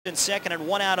in second and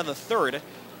 1 out in the third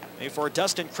before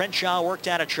Dustin Crenshaw worked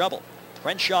out of trouble.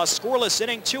 Crenshaw scoreless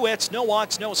inning, 2 hits, no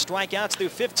walks, no strikeouts through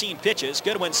 15 pitches.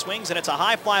 Goodwin swings, and it's a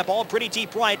high fly ball, pretty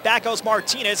deep right. Back goes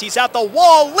Martinez. He's at the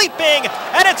wall, leaping,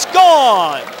 and it's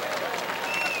gone.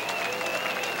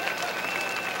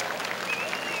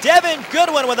 Devin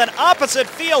Goodwin with an opposite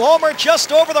field homer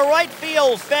just over the right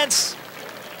field fence.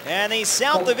 And the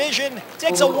South Division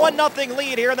takes a 1-0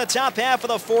 lead here in the top half of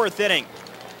the 4th inning.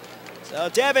 So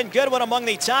Devin Goodwin among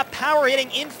the top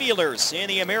power-hitting infielders in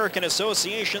the American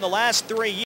Association the last 3 years.